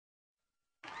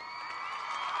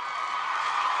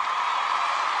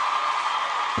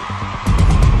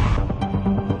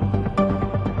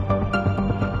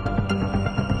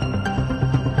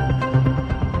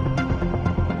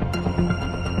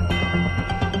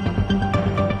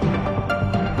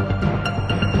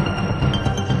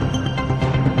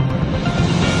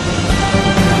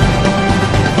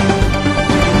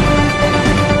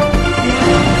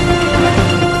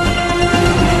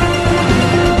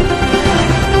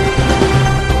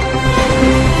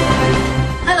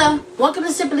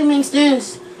Something Minx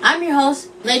News. I'm your host,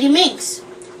 Lady Minx.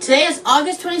 Today is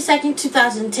August 22nd,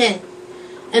 2010.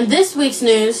 In this week's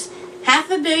news,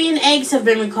 500 million eggs have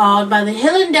been recalled by the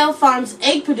Hillendale Farms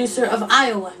egg producer of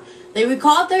Iowa. They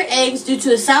recalled their eggs due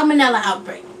to a salmonella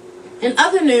outbreak. In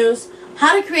other news,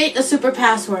 how to create a super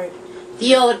password.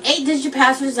 The old 8-digit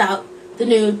password is out. The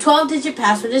new 12-digit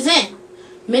password is in.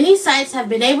 Many sites have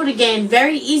been able to gain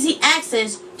very easy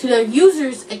access to their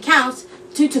users' accounts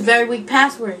due to very weak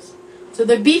passwords. So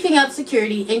they're beefing up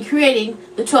security and creating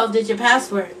the 12-digit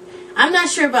password. I'm not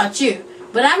sure about you,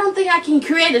 but I don't think I can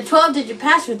create a 12-digit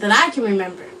password that I can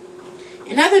remember.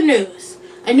 In other news,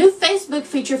 a new Facebook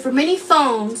feature for many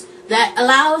phones that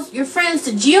allows your friends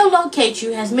to geolocate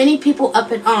you has many people up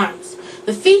in arms.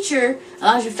 The feature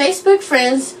allows your Facebook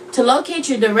friends to locate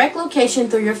your direct location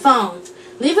through your phone.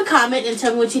 Leave a comment and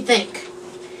tell me what you think.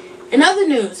 In other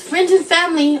news, friends and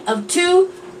family of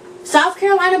 2 South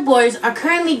Carolina boys are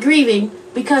currently grieving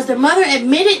because their mother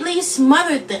admittedly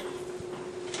smothered them.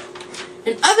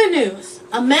 In other news,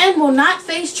 a man will not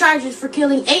face charges for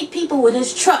killing 8 people with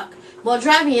his truck while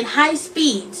driving at high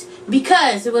speeds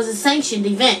because it was a sanctioned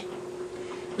event.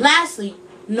 Lastly,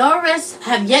 no arrests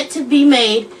have yet to be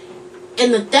made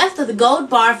in the theft of the gold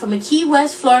bar from a Key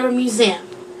West, Florida museum.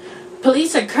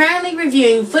 Police are currently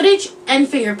reviewing footage and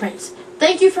fingerprints.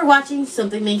 Thank you for watching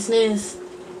Something Minx News.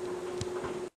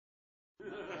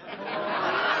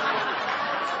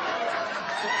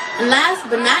 And last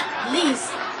but not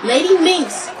least, Lady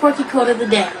Minx quirky quote of the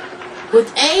day.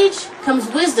 With age comes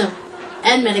wisdom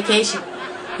and medication.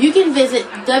 You can visit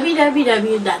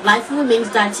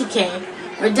www.lifeofaminxxx.tk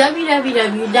or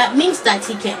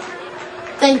www.minxxx.tk.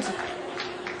 Thank you.